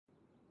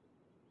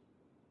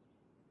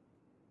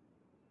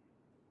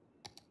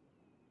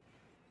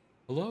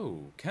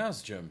Hello,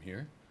 KazGem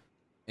here,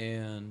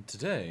 and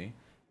today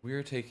we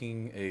are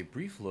taking a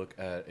brief look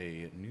at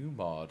a new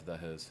mod that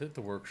has hit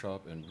the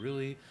workshop and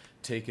really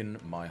taken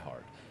my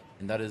heart,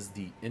 and that is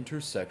the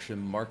Intersection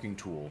Marking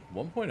Tool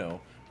 1.0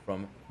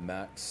 from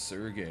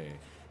MacSergey,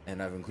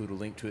 and I've included a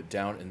link to it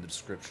down in the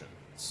description.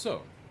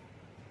 So,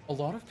 a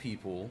lot of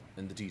people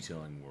in the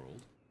detailing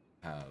world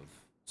have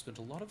spent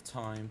a lot of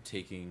time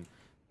taking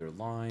their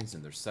lines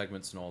and their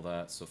segments and all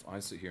that, so if I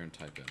sit here and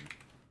type in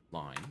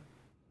line,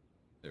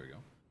 there we go.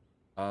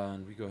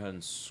 And we go ahead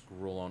and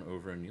scroll on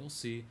over and you'll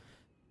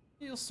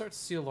start to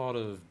see a lot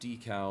of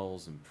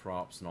decals and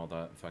props and all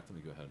that. In fact, let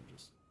me go ahead and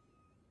just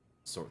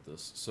sort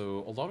this.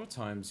 So a lot of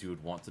times you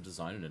would want to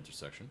design an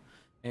intersection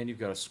and you've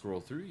got to scroll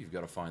through, you've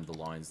got to find the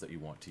lines that you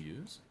want to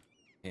use.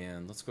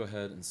 And let's go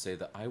ahead and say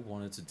that I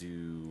wanted to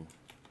do,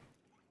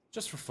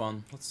 just for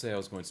fun, let's say I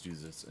was going to do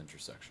this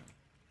intersection.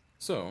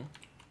 So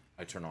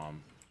I turn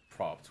on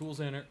prop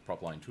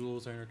line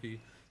tools anarchy,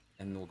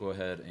 and we'll go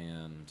ahead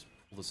and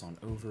pull this on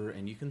over,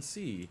 and you can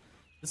see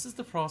this is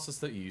the process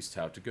that you used to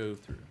have to go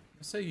through.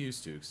 I say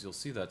used to because you'll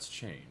see that's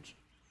changed,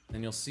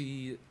 and you'll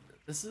see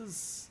this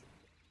is,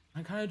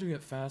 I'm kind of doing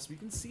it fast, but you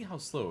can see how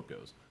slow it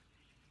goes.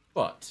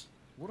 But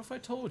what if I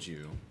told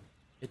you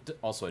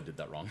also I did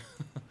that wrong.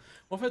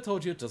 What if I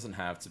told you it doesn't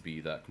have to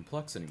be that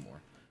complex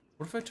anymore?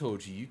 What if I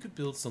told you you could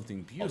build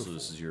something beautiful? Also,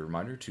 this is your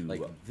reminder to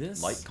like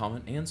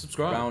comment, and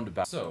subscribe.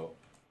 Roundabout. So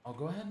I'll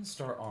go ahead and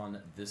start on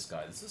this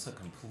guy. This is a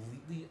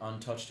completely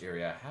untouched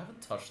area. I haven't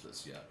touched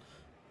this yet,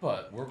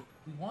 but we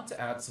want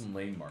to add some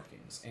lane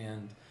markings,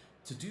 and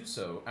to do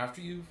so, after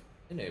you've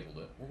enabled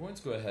it, we're going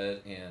to go ahead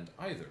and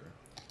either,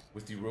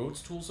 with the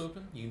roads tools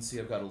open, you can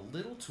see I've got a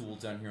little tool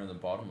down here on the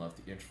bottom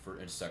left, the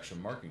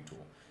intersection marking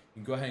tool.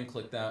 You can go ahead and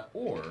click that,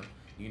 or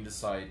you can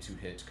decide to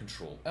hit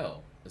Control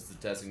L as the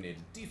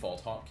designated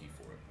default hotkey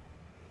for it.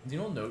 And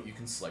you'll note you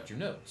can select your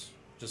nodes,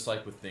 just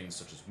like with things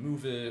such as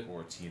Move It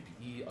or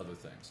TMPE, other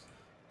things.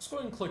 Let's go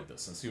ahead and click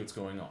this and see what's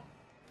going on.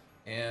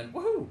 And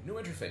woohoo! New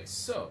interface.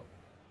 So,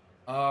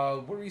 what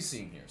are we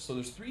seeing here? So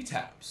there's 3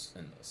 tabs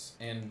in this,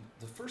 and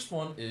the first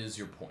one is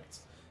your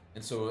points.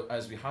 And so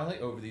as we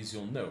highlight over these,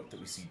 you'll note that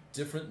we see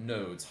different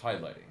nodes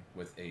highlighting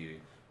with a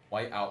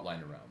white outline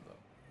around them.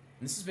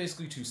 And this is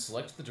basically to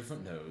select the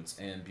different nodes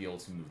and be able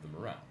to move them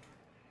around.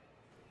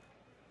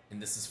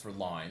 And this is for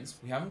lines.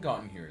 We haven't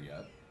gotten here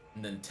yet.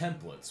 And then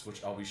templates,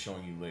 which I'll be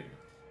showing you later.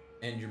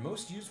 And your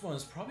most used one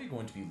is probably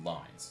going to be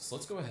lines. So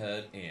let's go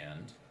ahead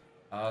and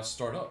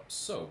start up.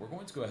 So we're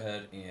going to go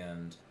ahead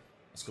and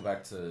let's go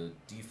back to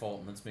default,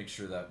 and let's make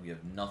sure that we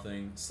have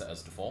nothing set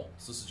as default.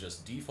 So this is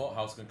just default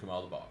how it's going to come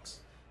out of the box.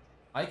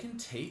 I can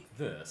take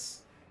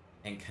this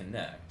and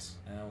connect,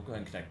 and we'll go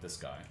ahead and connect this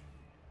guy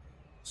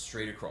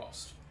straight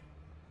across.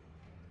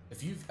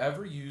 If you've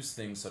ever used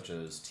things such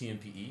as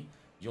TMPE,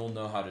 you'll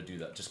know how to do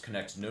that. Just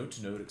connect node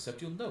to node,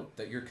 except you'll note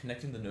that you're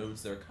connecting the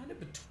nodes that are kind of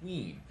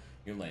between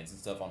your lanes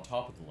instead of on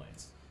top of the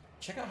lanes.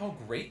 Check out how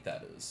great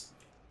that is.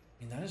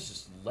 I mean, that is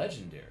just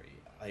legendary.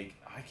 Like,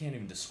 I can't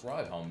even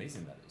describe how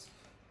amazing that is.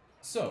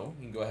 So,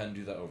 you can go ahead and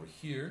do that over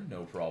here,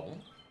 no problem.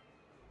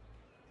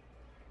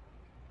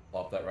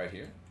 Plop that right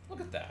here. Look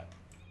at that.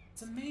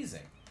 It's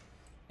amazing.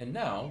 And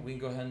now, we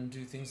can go ahead and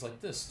do things like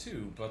this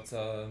too, but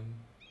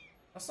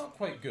that's not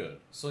quite good.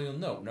 So you'll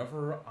note,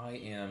 whenever I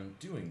am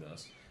doing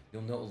this,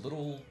 you'll note a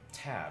little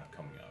tab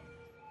coming up.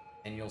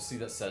 And you'll see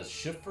that says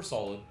Shift for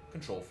solid,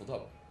 Control for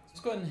double. So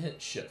let's go ahead and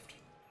hit Shift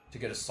to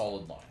get a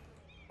solid line.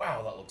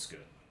 Wow, that looks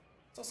good.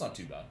 So that's not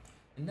too bad.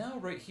 And now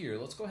right here,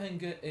 let's go ahead and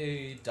get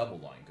a double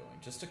line going,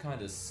 just to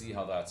kind of see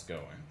how that's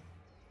going.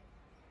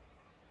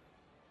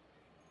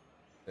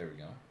 There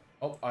we go.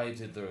 Oh, I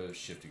did the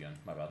Shift again.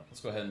 My bad.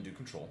 Let's go ahead and do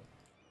Control.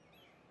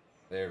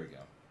 There we go.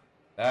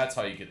 That's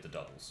how you get the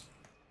doubles.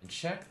 And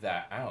check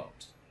that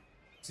out.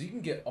 So you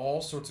can get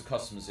all sorts of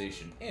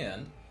customization,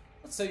 and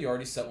let's say you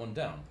already set one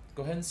down.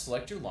 Go ahead and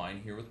select your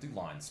line here with the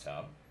Lines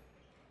tab.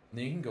 And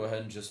then you can go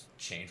ahead and just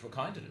change what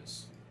kind it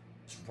is.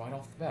 Just right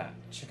off the bat.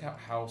 Check out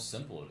how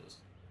simple it is.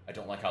 I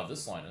don't like how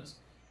this line is,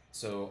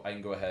 so I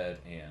can go ahead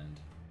and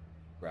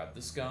grab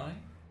this guy,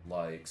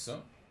 like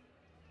so.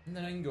 And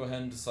then I can go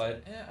ahead and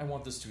decide, I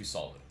want this to be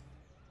solid.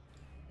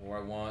 Or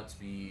I want it to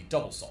be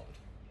double solid.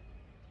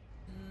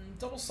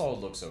 Double solid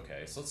looks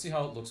okay, so let's see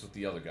how it looks with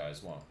the other guy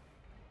as well.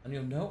 And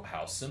you'll note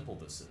how simple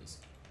this is.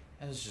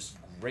 That is just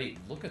great.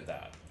 Look at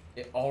that.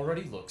 It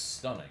already looks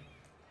stunning.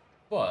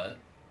 But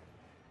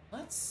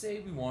let's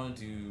say we want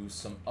to do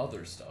some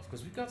other stuff,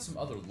 because we've got some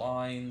other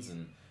lines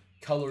and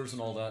colors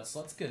and all that, so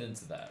let's get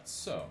into that.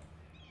 So,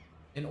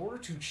 in order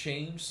to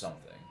change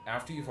something,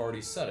 after you've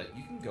already set it,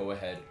 you can go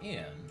ahead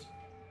and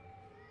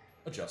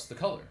adjust the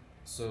color.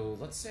 So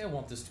let's say I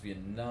want this to be a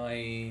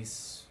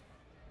nice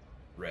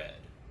red.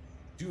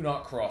 Do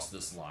not cross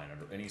this line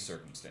under any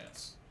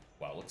circumstance.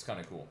 Wow, looks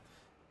kind of cool.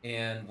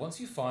 And once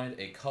you find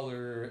a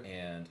color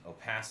and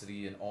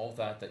opacity and all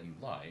that you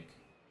like,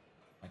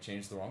 I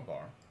changed the wrong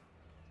bar.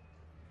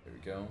 There we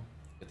go.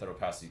 Get that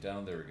opacity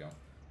down. There we go.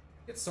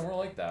 Get somewhere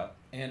like that.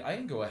 And I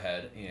can go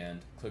ahead and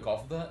click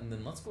off of that, and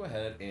then let's go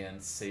ahead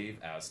and save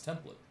as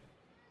template.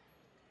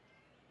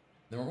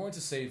 Then we're going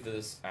to save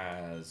this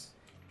as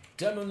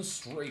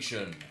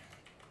demonstration!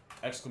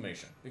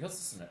 Exclamation. Because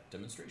this is a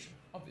demonstration,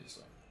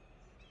 obviously.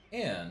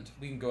 And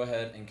we can go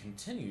ahead and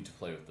continue to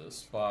play with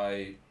this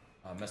by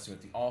messing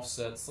with the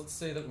offsets. Let's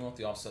say that we want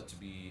the offset to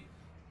be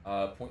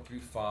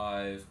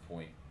 0.35,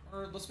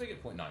 or let's make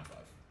it 0.95.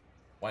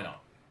 Why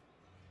not?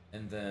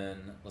 And then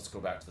let's go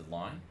back to the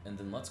line, and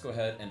then let's go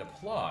ahead and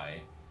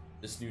apply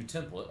this new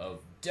template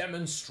of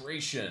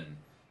demonstration.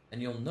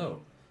 And you'll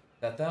note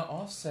that that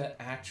offset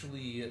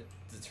actually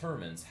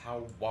determines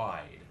how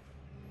wide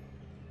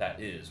that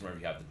is whenever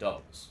you have the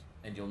doubles.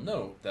 And you'll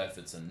note that if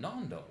it's a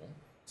non-double,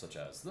 such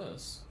as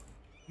this,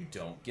 you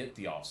don't get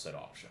the offset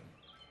option.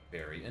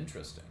 Very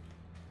interesting.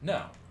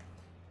 Now,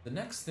 the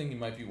next thing you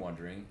might be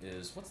wondering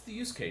is, what's the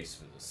use case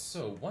for this?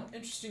 So one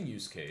interesting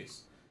use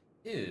case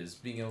is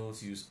being able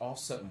to use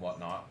offset and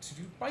whatnot to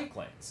do bike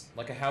lanes,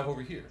 like I have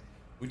over here.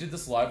 We did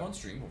this live on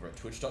stream over at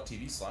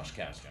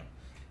twitch.tv/CasJam,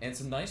 and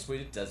it's a nice way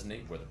to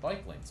designate where the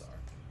bike lanes are.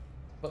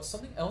 But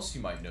something else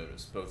you might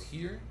notice, both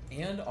here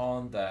and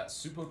on that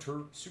Super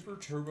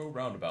Turbo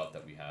roundabout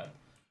that we had,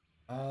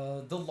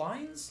 the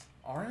lines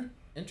aren't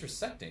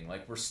intersecting,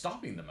 like we're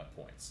stopping them at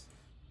points.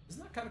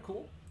 Isn't that kind of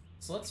cool?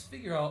 So let's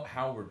figure out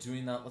how we're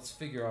doing that. Let's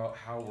figure out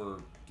how we're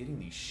getting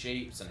these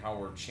shapes and how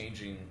we're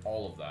changing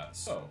all of that.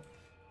 So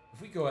if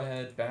we go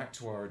ahead back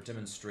to our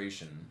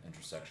demonstration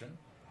intersection,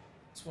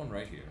 this one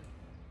right here,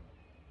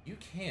 you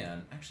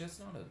can, actually that's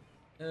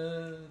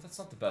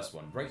not the best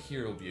one. Right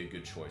here will be a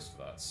good choice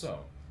for that.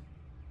 So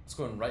let's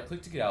go ahead and right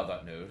click to get out of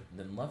that node, and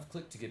then left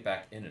click to get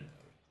back in a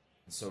node.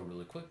 And so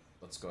really quick,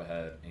 let's go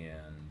ahead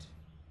and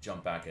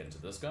jump back into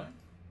this guy.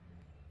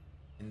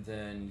 And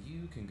then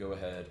you can go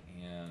ahead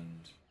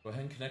and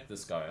connect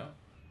this guy up,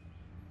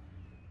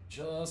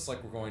 just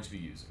like we're going to be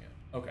using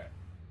it. Okay.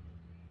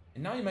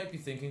 And now you might be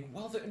thinking,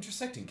 well, they're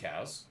intersecting,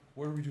 Kaz.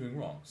 What are we doing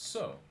wrong?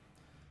 So,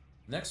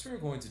 next what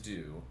we're going to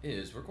do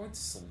is we're going to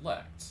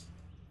select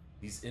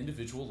these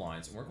individual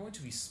lines, and we're going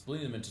to be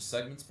splitting them into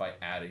segments by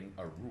adding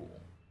a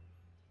rule.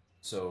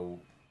 So,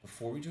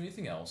 before we do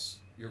anything else,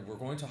 we're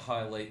going to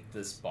highlight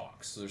this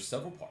box. So there's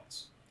several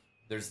parts.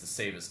 There's the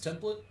save as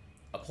template,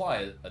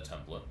 apply a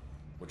template,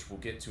 which we'll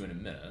get to in a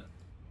minute.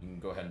 You can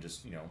go ahead and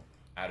just,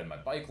 add in my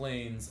bike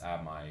lanes,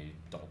 add my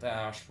double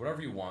dash,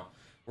 whatever you want.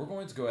 We're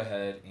going to go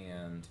ahead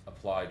and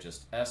apply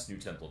just S new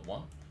template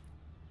 1.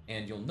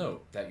 And you'll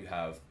note that you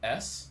have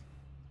S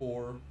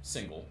for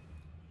single,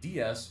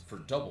 DS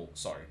for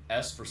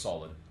S for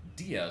solid,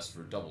 DS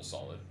for double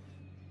solid,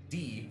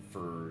 D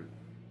for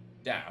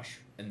dash,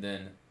 and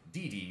then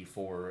DD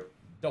for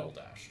double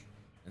dash.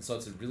 And so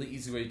it's a really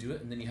easy way to do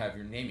it, and then you have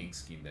your naming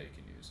scheme that you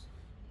can use.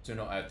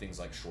 So I have things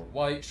like short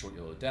white, short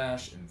yellow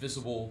dash,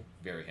 invisible,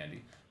 very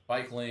handy,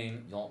 bike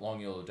lane,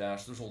 long yellow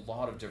dash. There's a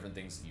lot of different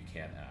things that you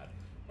can add.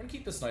 I'm going to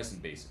keep this nice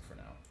and basic for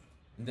now.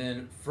 And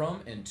then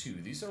from and to,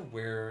 these are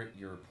where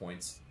your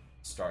points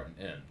start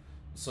and end.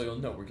 So you'll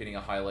note we're getting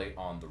a highlight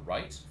on the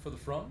right for the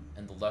from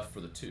and the left for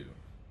the to.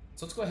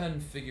 So let's go ahead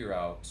and figure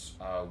out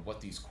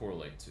what these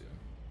correlate to.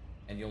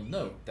 And you'll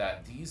note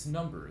that these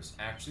numbers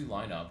actually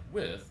line up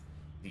with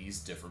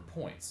these different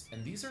points.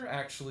 And these are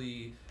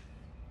actually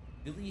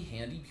really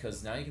handy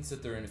because now you can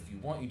sit there and if you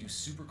want, you do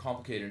super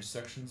complicated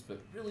intersections, but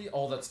really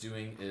all that's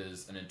doing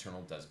is an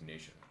internal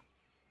designation.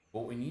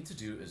 What we need to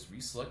do is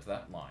reselect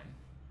that line.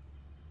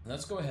 And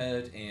let's go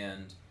ahead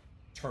and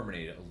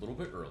terminate it a little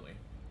bit early,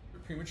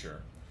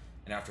 premature.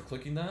 And after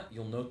clicking that,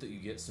 you'll note that you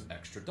get some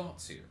extra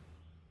dots here.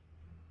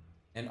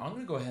 And I'm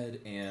going to go ahead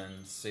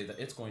and say that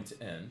it's going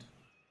to end.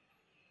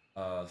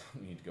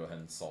 We need to go ahead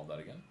and solve that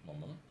again. One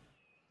moment.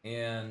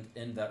 And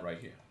end that right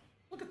here.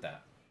 Look at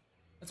that.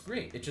 That's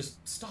great. It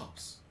just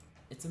stops.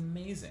 It's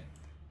amazing.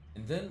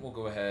 And then we'll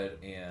go ahead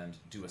and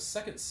do a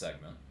second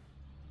segment,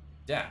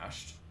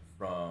 dashed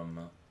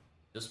from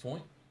this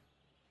point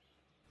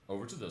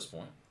over to this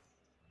point.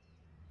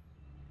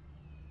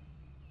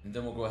 And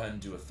then we'll go ahead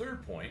and do a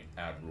third point,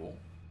 add rule,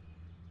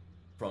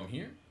 from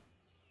here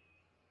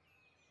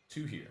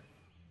to here.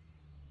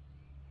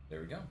 There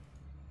we go.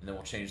 And then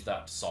we'll change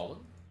that to solid.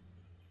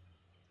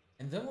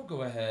 And then we'll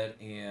go ahead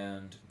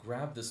and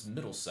grab this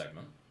middle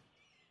segment.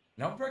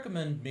 Now I would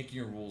recommend making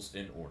your rules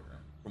in order,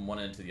 from one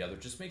end to the other.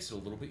 Just makes it a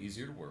little bit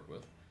easier to work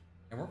with.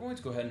 And we're going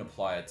to go ahead and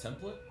apply a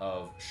template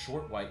of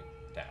short white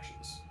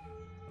dashes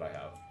that I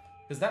have,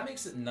 because that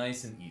makes it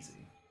nice and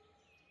easy.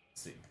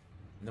 Let's see.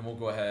 And then we'll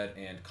go ahead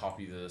and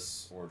copy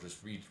this, or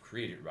just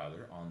recreate it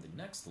rather, on the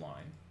next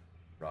line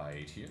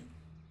right here.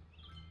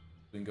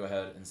 We can go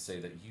ahead and say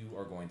that you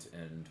are going to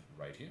end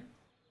right here.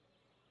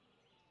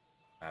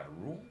 Add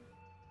a rule.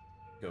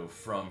 Go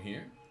from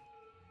here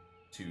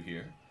to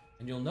here.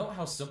 And you'll know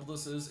how simple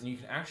this is, and you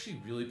can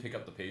actually really pick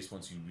up the pace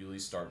once you really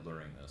start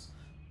learning this.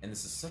 And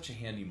this is such a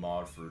handy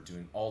mod for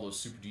doing all those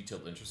super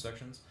detailed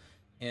intersections.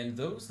 And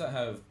those that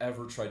have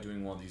ever tried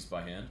doing one of these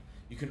by hand,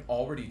 you can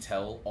already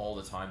tell all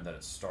the time that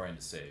it's starting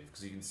to save,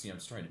 because you can see I'm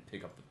starting to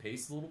pick up the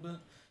pace a little bit.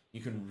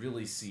 You can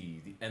really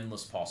see the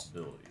endless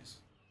possibilities.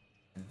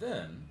 And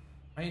then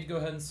I need to go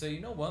ahead and say,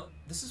 you know what,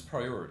 this is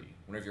priority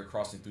whenever you're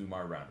crossing through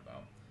my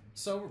roundabout.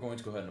 So we're going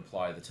to go ahead and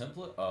apply the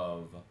template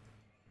of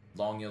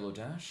long yellow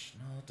dash.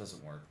 No, that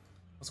doesn't work.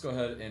 Let's go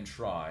ahead and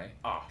try,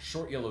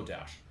 short yellow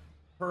dash.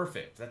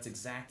 Perfect, that's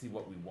exactly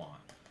what we want.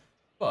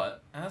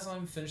 But as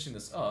I'm finishing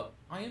this up,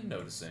 I am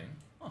noticing,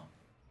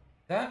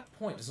 that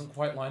point doesn't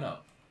quite line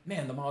up.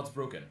 Man, the mod's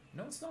broken.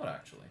 No, it's not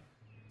actually.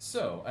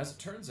 So, as it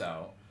turns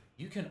out,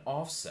 you can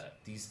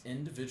offset these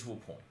individual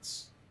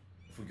points.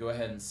 If we go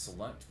ahead and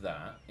select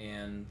that,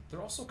 and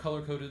they're also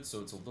color-coded,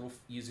 so it's a little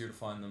easier to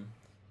find them.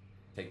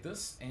 Take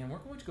this, and we're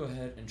going to go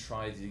ahead and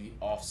try the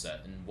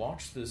offset, and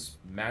watch this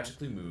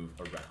magically move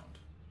around.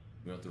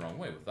 We went the wrong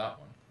way with that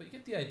one, but you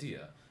get the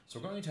idea. So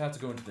we're going to have to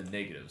go into the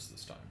negatives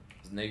this time.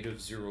 It's negative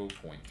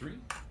 0.3.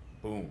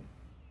 Boom.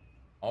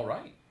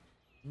 Alright.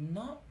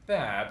 Not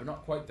bad, but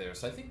not quite there.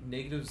 So I think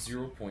negative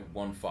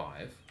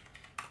 0.15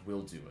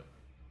 will do it.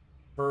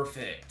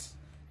 Perfect.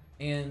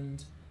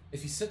 And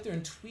if you sit there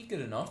and tweak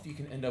it enough, you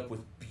can end up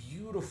with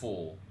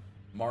beautiful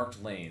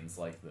marked lanes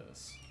like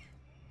this.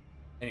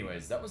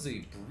 Anyways, that was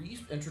a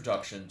brief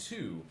introduction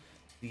to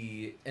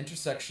the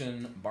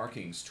intersection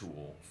markings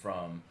tool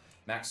from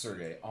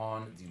MacSergey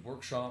on the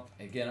workshop.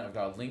 Again, I've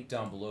got a link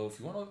down below. If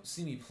you want to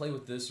see me play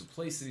with this or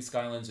play City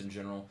Skylines in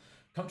general,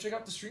 come check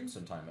out the stream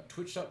sometime at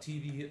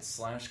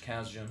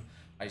twitch.tv/KazGem.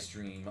 I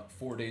stream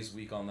 4 days a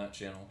week on that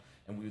channel,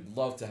 and we would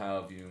love to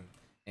have you.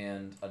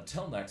 And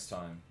until next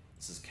time,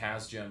 this is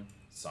KazGem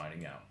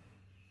signing out.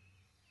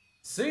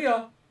 See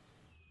ya!